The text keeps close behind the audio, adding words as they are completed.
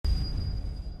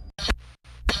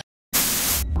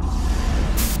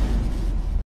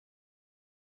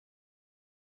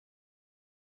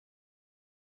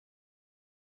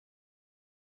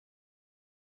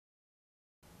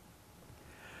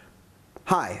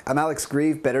Hi, I'm Alex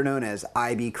Grieve, better known as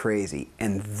IB Crazy,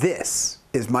 and this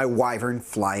is my Wyvern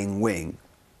Flying Wing.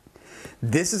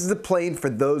 This is the plane for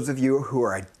those of you who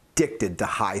are addicted to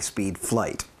high-speed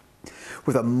flight.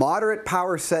 With a moderate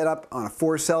power setup on a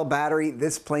 4-cell battery,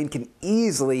 this plane can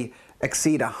easily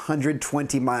exceed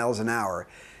 120 miles an hour.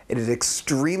 It is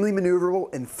extremely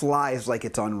maneuverable and flies like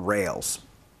it's on rails.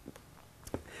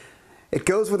 It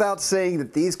goes without saying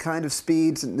that these kind of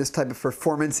speeds and this type of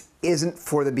performance isn't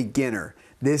for the beginner.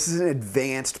 This is an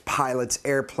advanced pilot's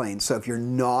airplane, so if you're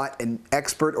not an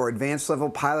expert or advanced level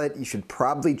pilot, you should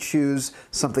probably choose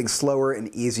something slower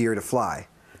and easier to fly.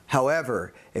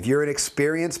 However, if you're an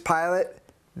experienced pilot,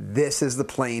 this is the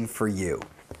plane for you.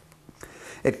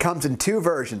 It comes in two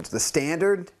versions, the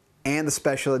standard and the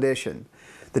special edition.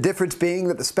 The difference being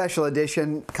that the special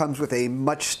edition comes with a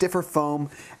much stiffer foam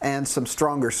and some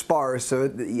stronger spars, so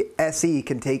the SE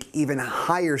can take even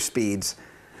higher speeds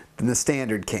than the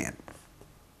standard can.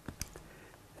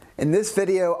 In this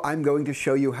video, I'm going to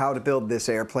show you how to build this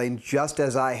airplane just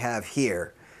as I have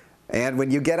here. And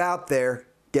when you get out there,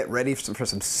 get ready for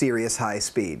some serious high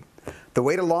speed. The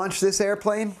way to launch this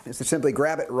airplane is to simply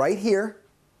grab it right here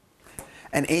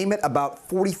and aim it about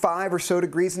 45 or so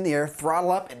degrees in the air,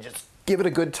 throttle up, and just give it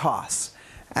a good toss,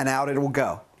 and out it will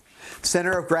go.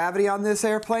 Center of gravity on this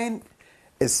airplane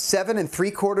is 7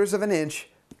 3/4 of an inch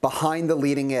behind the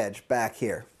leading edge back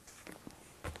here.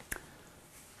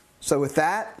 So with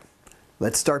that,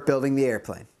 let's start building the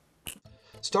airplane.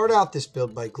 Start out this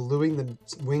build by gluing the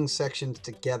wing sections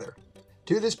together.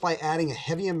 Do this by adding a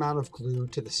heavy amount of glue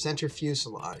to the center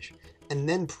fuselage and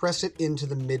then press it into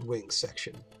the mid-wing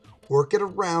section. Work it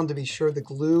around to be sure the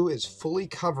glue is fully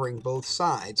covering both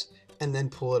sides and then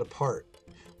pull it apart.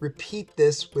 Repeat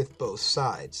this with both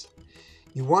sides.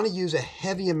 You want to use a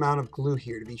heavy amount of glue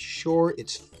here to be sure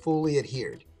it's fully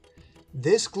adhered.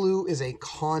 This glue is a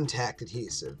contact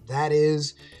adhesive. That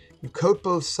is, you coat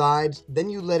both sides, then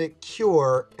you let it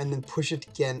cure and then push it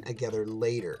again together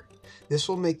later. This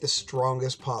will make the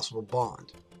strongest possible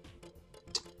bond.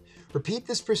 Repeat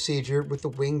this procedure with the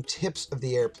wing tips of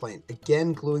the airplane,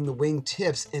 again gluing the wing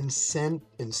tips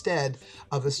instead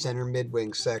of the center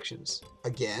mid-wing sections.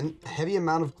 Again, a heavy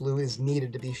amount of glue is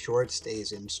needed to be sure it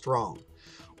stays in strong.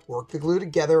 Work the glue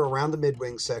together around the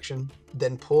mid-wing section,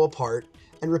 then pull apart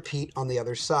and repeat on the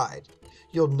other side.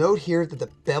 You'll note here that the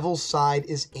bevel side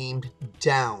is aimed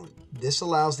down. This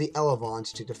allows the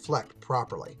elevons to deflect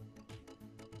properly.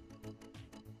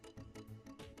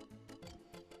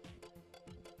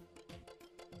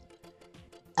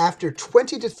 After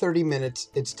 20 to 30 minutes,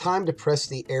 it's time to press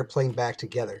the airplane back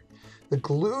together. The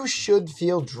glue should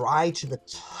feel dry to the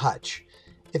touch.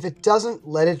 If it doesn't,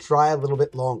 let it dry a little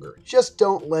bit longer. Just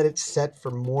don't let it set for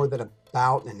more than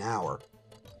about an hour.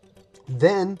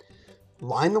 Then,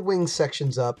 line the wing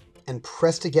sections up and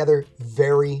press together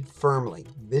very firmly.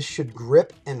 This should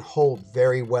grip and hold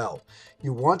very well.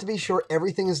 You want to be sure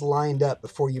everything is lined up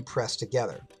before you press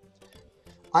together.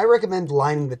 I recommend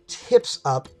lining the tips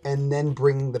up and then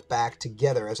bringing the back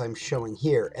together as I'm showing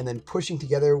here, and then pushing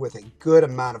together with a good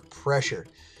amount of pressure.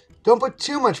 Don't put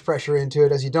too much pressure into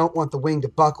it as you don't want the wing to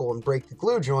buckle and break the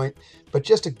glue joint, but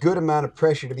just a good amount of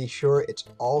pressure to be sure it's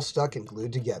all stuck and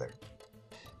glued together.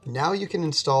 Now you can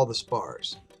install the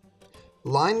spars.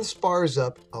 Line the spars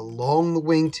up along the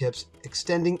wing tips,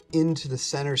 extending into the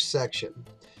center section.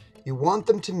 You want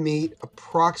them to meet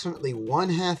approximately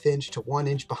 1/2 inch to 1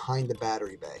 inch behind the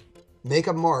battery bay. Make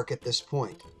a mark at this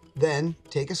point. Then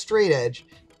take a straight edge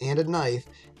and a knife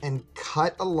and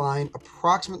cut a line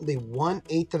approximately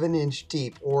 1/8 of an inch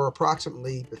deep, or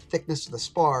approximately the thickness of the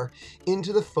spar,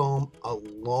 into the foam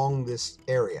along this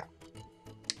area.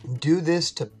 Do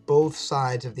this to both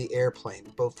sides of the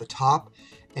airplane, both the top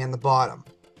and the bottom.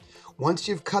 Once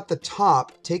you've cut the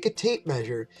top, take a tape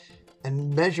measure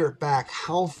and measure back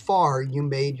how far you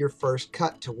made your first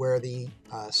cut to where the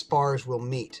spars will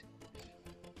meet.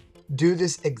 Do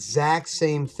this exact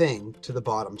same thing to the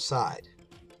bottom side.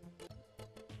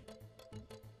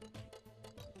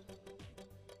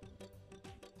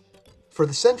 For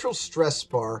the central stress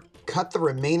spar, cut the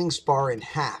remaining spar in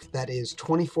half, that is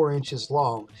 24 inches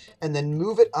long, and then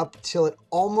move it up till it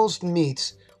almost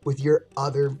meets with your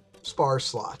other spar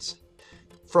slots.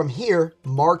 From here,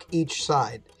 mark each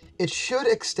side. It should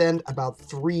extend about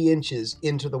 3 inches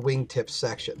into the wingtip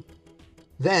section.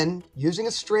 Then, using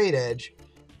a straight edge,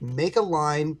 make a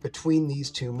line between these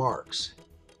two marks.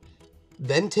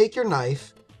 Then take your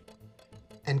knife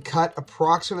and cut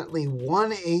approximately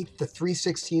 1/8 to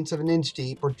 3/16 of an inch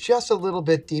deep, or just a little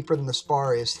bit deeper than the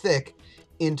spar is thick,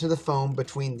 into the foam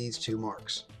between these two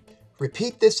marks.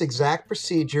 Repeat this exact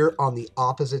procedure on the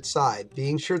opposite side,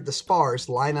 being sure the spars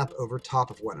line up over top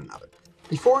of one another.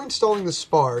 Before installing the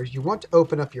spars, you want to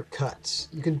open up your cuts.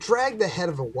 You can drag the head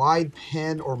of a wide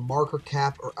pen or marker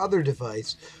cap or other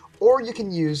device, or you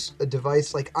can use a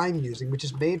device like I'm using, which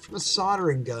is made from a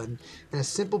soldering gun and a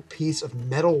simple piece of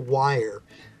metal wire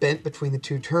bent between the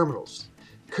two terminals.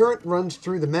 Current runs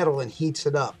through the metal and heats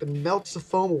it up and melts the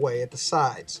foam away at the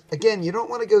sides. Again, you don't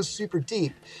want to go super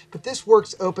deep, but this works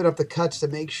to open up the cuts to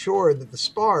make sure that the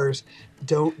spars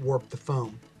don't warp the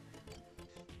foam.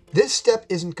 This step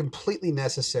isn't completely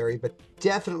necessary, but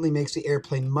definitely makes the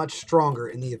airplane much stronger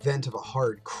in the event of a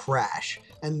hard crash,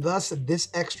 and thus this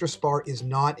extra spar is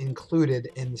not included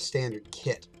in the standard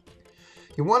kit.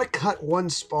 You want to cut one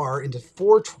spar into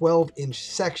 4 12-inch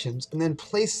sections and then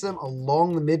place them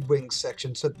along the mid-wing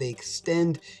section so that they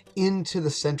extend into the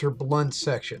center blunt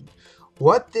section.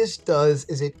 What this does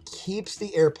is it keeps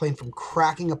the airplane from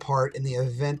cracking apart in the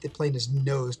event the plane is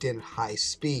nosed in at high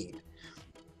speed.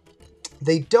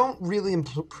 They don't really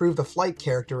improve the flight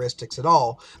characteristics at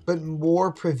all, but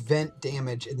more prevent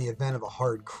damage in the event of a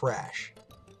hard crash.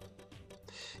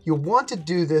 You'll want to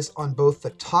do this on both the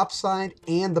top side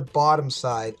and the bottom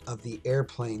side of the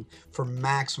airplane for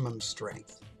maximum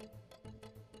strength.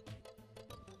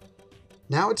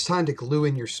 Now it's time to glue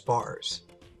in your spars.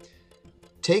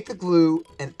 Take the glue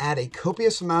and add a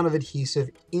copious amount of adhesive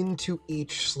into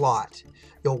each slot.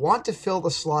 You'll want to fill the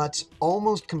slots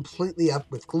almost completely up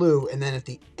with glue and then at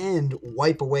the end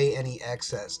wipe away any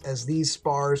excess, as these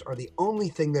spars are the only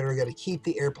thing that are going to keep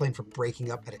the airplane from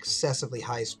breaking up at excessively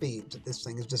high speeds that this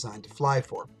thing is designed to fly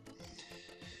for.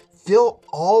 Fill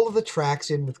all of the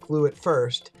tracks in with glue at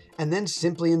first and then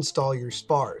simply install your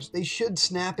spars. They should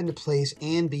snap into place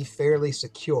and be fairly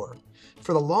secure.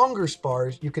 For the longer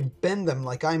spars, you can bend them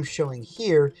like I'm showing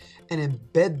here and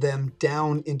embed them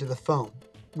down into the foam.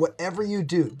 Whatever you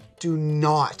do, do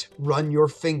not run your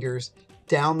fingers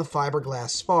down the fiberglass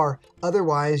spar,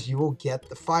 otherwise you will get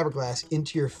the fiberglass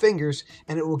into your fingers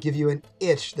and it will give you an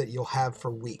itch that you'll have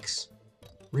for weeks.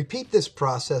 Repeat this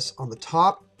process on the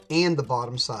top and the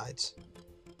bottom sides.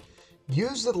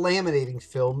 Use the laminating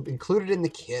film included in the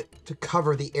kit to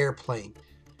cover the airplane.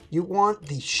 You want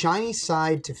the shiny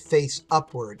side to face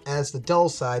upward, as the dull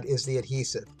side is the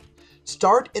adhesive.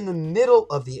 Start in the middle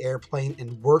of the airplane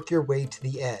and work your way to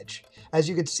the edge. As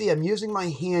you can see, I'm using my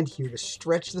hand here to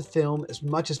stretch the film as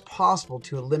much as possible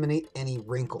to eliminate any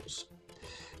wrinkles.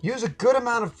 Use a good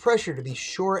amount of pressure to be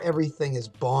sure everything is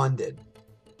bonded.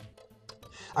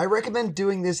 I recommend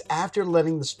doing this after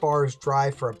letting the spars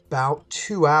dry for about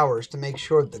 2 hours to make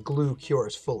sure the glue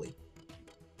cures fully.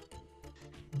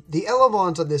 The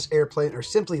elevons on this airplane are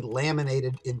simply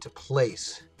laminated into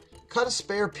place. Cut a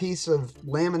spare piece of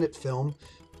laminate film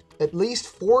at least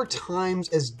 4 times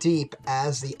as deep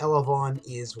as the elevon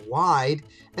is wide,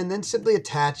 and then simply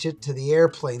attach it to the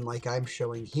airplane like I'm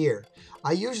showing here.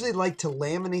 I usually like to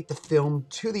laminate the film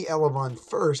to the elevon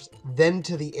first, then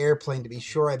to the airplane to be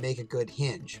sure I make a good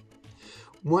hinge.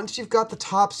 Once you've got the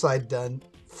top side done,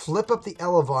 flip up the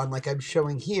elevon like I'm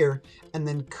showing here, and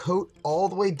then coat all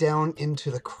the way down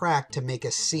into the crack to make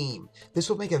a seam. This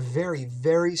will make a very,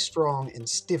 very strong and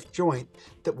stiff joint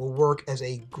that will work as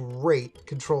a great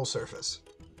control surface.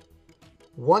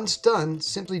 Once done,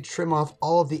 simply trim off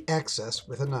all of the excess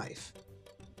with a knife.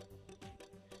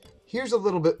 Here's a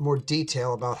little bit more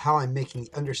detail about how I'm making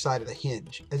the underside of the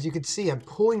hinge. As you can see, I'm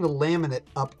pulling the laminate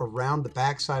up around the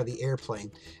back side of the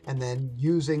airplane and then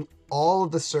using all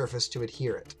of the surface to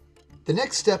adhere it. The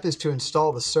next step is to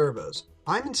install the servos.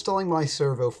 I'm installing my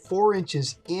servo 4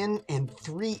 inches in and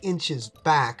 3 inches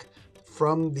back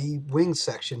from the wing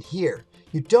section here.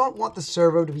 You don't want the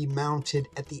servo to be mounted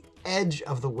at the edge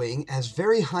of the wing, as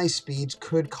very high speeds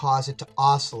could cause it to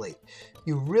oscillate.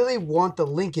 You really want the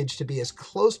linkage to be as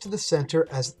close to the center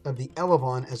of the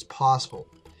elevon as possible.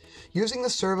 Using the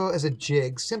servo as a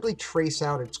jig, simply trace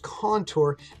out its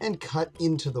contour and cut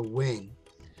into the wing.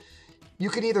 You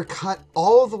can either cut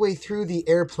all the way through the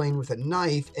airplane with a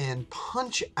knife and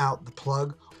punch out the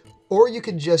plug, or you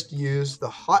can just use the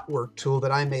hot work tool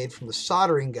that I made from the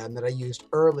soldering gun that I used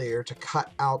earlier to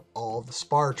cut out all the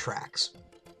spar tracks.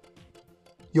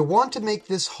 You'll want to make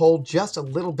this hole just a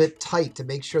little bit tight to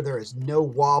make sure there is no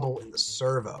wobble in the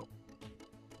servo.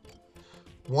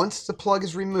 Once the plug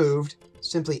is removed,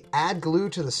 simply add glue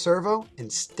to the servo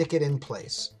and stick it in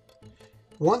place.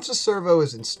 Once the servo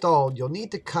is installed, you'll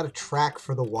need to cut a track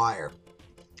for the wire.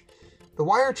 The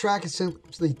wire track is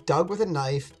simply dug with a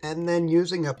knife, and then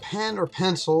using a pen or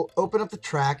pencil, open up the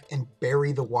track and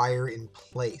bury the wire in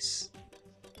place.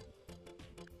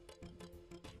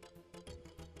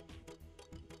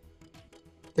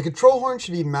 The control horn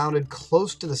should be mounted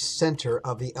close to the center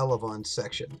of the elevon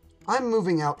section. I'm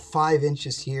moving out 5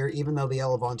 inches here, even though the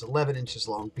elevon's 11 inches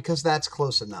long, because that's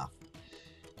close enough.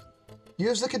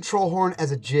 Use the control horn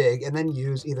as a jig and then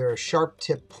use either a sharp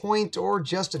tip point or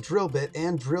just a drill bit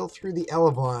and drill through the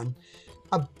elevon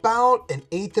about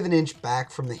 1/8 of an inch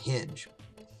back from the hinge.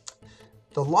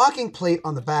 The locking plate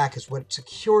on the back is what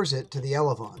secures it to the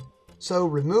elevon. So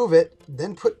remove it,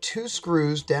 then put 2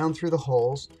 screws down through the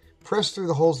holes, press through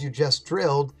the holes you just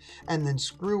drilled, and then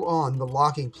screw on the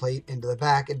locking plate into the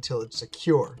back until it's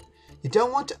secure. You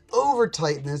don't want to over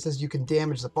tighten this as you can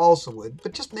damage the balsa wood,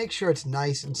 but just make sure it's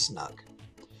nice and snug.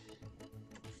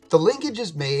 The linkage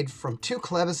is made from 2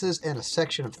 clevises and a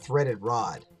section of threaded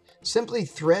rod. Simply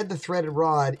thread the threaded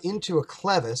rod into a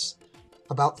clevis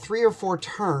about 3 or 4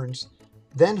 turns,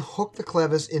 then hook the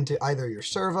clevis into either your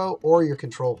servo or your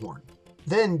control horn.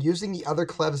 Then, using the other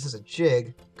clevis as a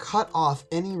jig, cut off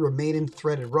any remaining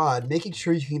threaded rod, making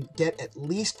sure you can get at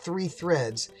least 3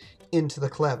 threads into the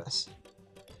clevis.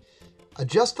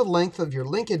 Adjust the length of your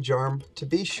linkage arm to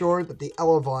be sure that the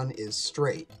elevon is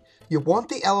straight. You want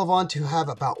the elevon to have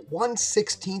about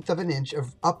 1/16 of an inch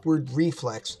of upward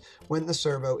reflex when the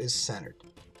servo is centered.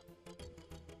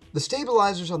 The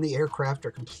stabilizers on the aircraft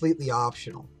are completely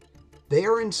optional. They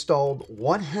are installed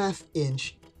 1/2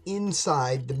 inch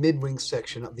inside the mid-wing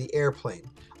section of the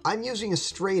airplane. I'm using a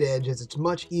straight edge as it's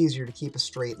much easier to keep a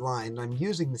straight line, and I'm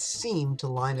using the seam to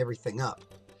line everything up.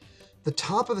 The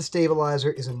top of the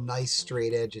stabilizer is a nice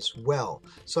straight edge as well,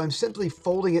 so I'm simply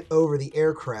folding it over the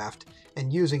aircraft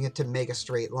and using it to make a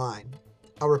straight line.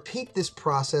 I'll repeat this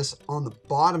process on the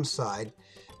bottom side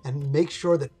and make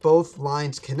sure that both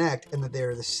lines connect and that they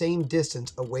are the same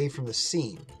distance away from the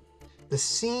seam. The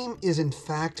seam is in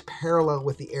fact parallel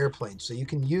with the airplane, so you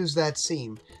can use that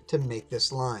seam to make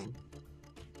this line.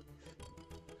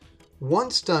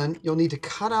 Once done, you'll need to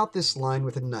cut out this line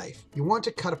with a knife. You want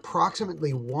to cut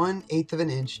approximately 1/8 of an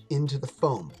inch into the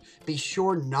foam. Be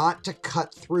sure not to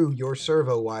cut through your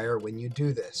servo wire when you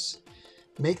do this.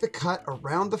 Make the cut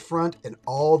around the front and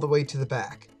all the way to the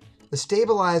back. The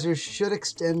stabilizers should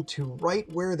extend to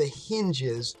right where the hinge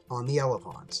is on the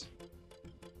elevons.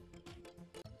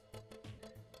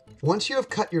 Once you have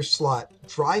cut your slot,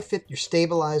 dry fit your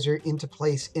stabilizer into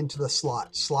place into the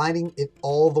slot, sliding it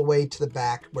all the way to the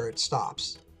back where it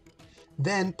stops.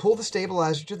 Then pull the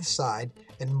stabilizer to the side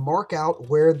and mark out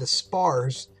where the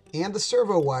spars and the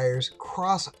servo wires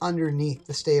cross underneath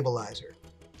the stabilizer.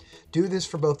 Do this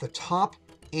for both the top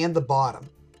and the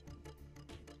bottom.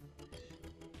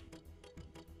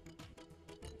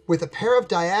 With a pair of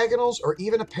diagonals or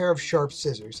even a pair of sharp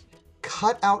scissors,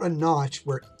 cut out a notch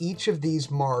where each of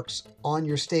these marks on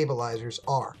your stabilizers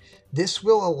are. This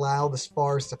will allow the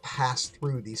spars to pass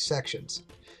through these sections.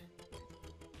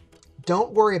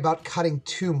 Don't worry about cutting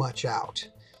too much out.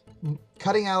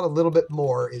 Cutting out a little bit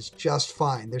more is just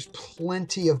fine. There's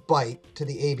plenty of bite to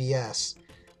the ABS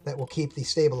that will keep the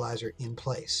stabilizer in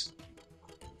place.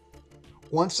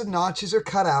 Once the notches are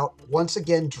cut out, once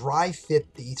again dry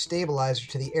fit the stabilizer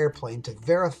to the airplane to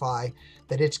verify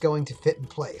that it's going to fit in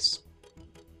place.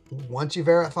 Once you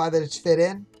verify that it's fit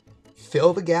in,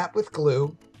 fill the gap with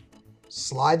glue,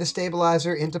 slide the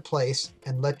stabilizer into place,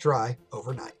 and let dry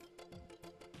overnight.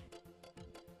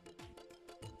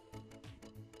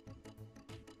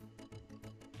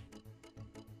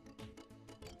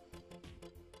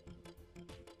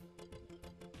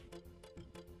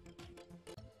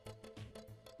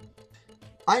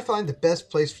 I find the best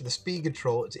place for the speed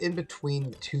control is in between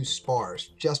the 2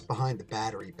 spars, just behind the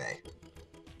battery bay.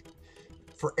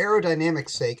 For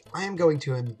aerodynamics sake, I am going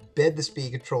to embed the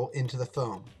speed control into the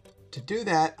foam. To do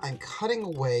that, I'm cutting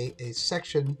away a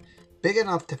section big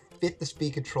enough to fit the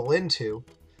speed control into.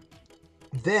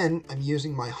 Then I'm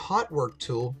using my hot work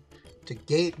tool to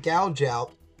gouge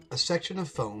out a section of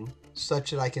foam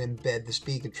such that I can embed the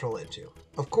speed control into.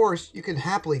 Of course, you can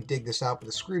happily dig this out with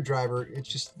a screwdriver, it's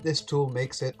just this tool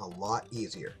makes it a lot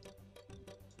easier.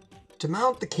 To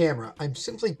mount the camera, I'm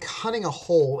simply cutting a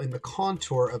hole in the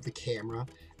contour of the camera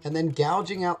and then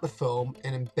gouging out the foam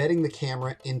and embedding the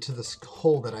camera into this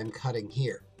hole that I'm cutting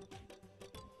here.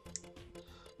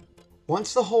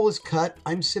 Once the hole is cut,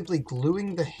 I'm simply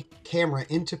gluing the camera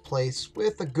into place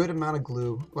with a good amount of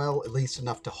glue, well, at least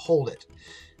enough to hold it.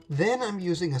 Then I'm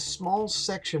using a small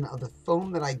section of the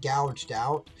foam that I gouged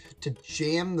out to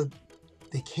jam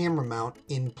the camera mount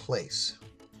in place.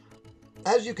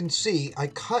 As you can see, I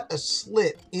cut a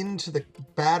slit into the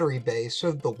battery bay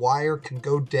so the wire can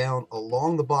go down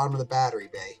along the bottom of the battery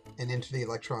bay and into the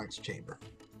electronics chamber.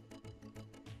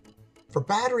 For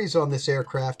batteries on this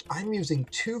aircraft, I'm using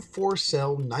two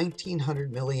 4-cell 1900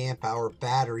 milliamp hour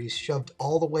batteries shoved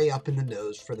all the way up in the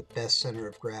nose for the best center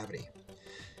of gravity.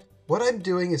 What I'm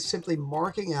doing is simply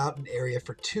marking out an area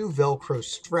for two Velcro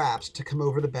straps to come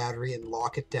over the battery and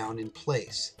lock it down in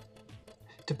place.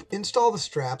 To install the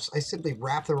straps, I simply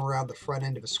wrap them around the front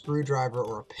end of a screwdriver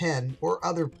or a pen or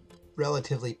other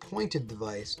relatively pointed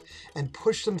device and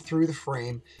push them through the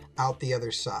frame out the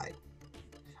other side.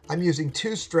 I'm using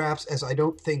two straps as I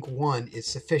don't think one is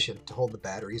sufficient to hold the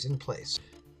batteries in place.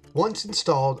 Once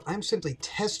installed, I'm simply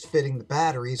test fitting the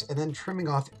batteries and then trimming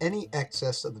off any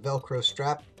excess of the Velcro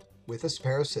strap with a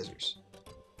pair of scissors.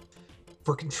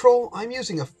 For control, I'm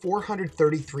using a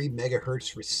 433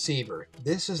 MHz receiver.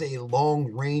 This is a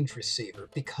long-range receiver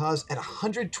because at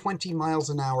 120 miles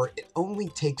an hour, it only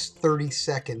takes 30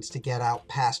 seconds to get out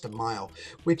past a mile,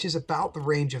 which is about the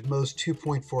range of most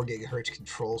 2.4 GHz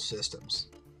control systems.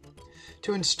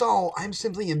 To install, I'm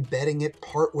simply embedding it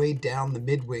partway down the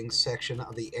mid-wing section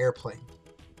of the airplane.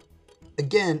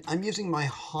 Again, I'm using my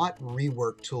hot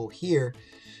rework tool here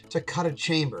to cut a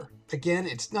chamber. Again,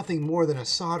 it's nothing more than a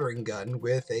soldering gun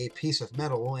with a piece of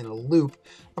metal in a loop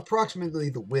approximately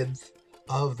the width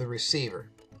of the receiver.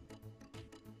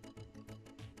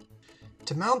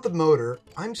 To mount the motor,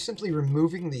 I'm simply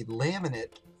removing the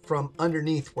laminate from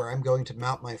underneath where I'm going to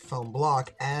mount my foam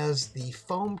block, as the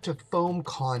foam-to-foam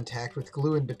contact with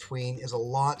glue in between is a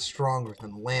lot stronger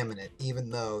than the laminate, even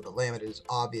though the laminate is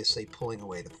obviously pulling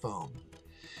away the foam.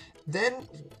 Then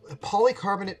a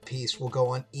polycarbonate piece will go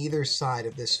on either side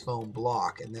of this foam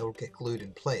block and they'll get glued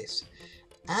in place.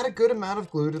 Add a good amount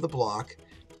of glue to the block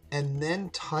and then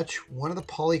touch one of the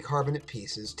polycarbonate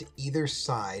pieces to either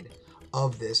side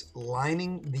of this,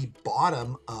 lining the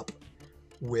bottom up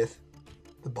with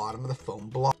the bottom of the foam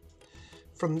block.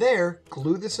 From there,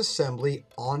 glue this assembly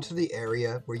onto the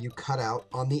area where you cut out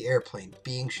on the airplane,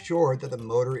 being sure that the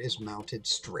motor is mounted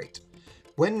straight.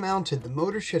 When mounted, the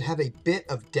motor should have a bit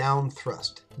of down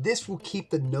thrust. This will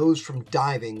keep the nose from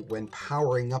diving when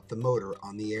powering up the motor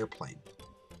on the airplane.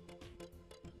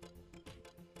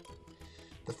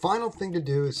 The final thing to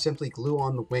do is simply glue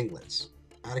on the winglets.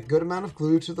 Add a good amount of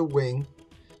glue to the wing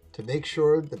to make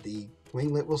sure that the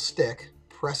winglet will stick.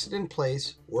 Press it in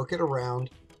place, work it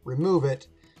around, remove it,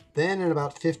 then in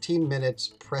about 15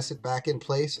 minutes, press it back in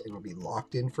place and it will be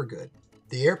locked in for good.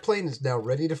 The airplane is now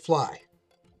ready to fly.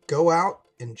 Go out,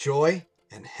 enjoy,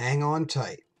 and hang on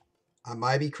tight. I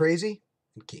might be crazy,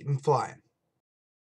 and keep 'em flying.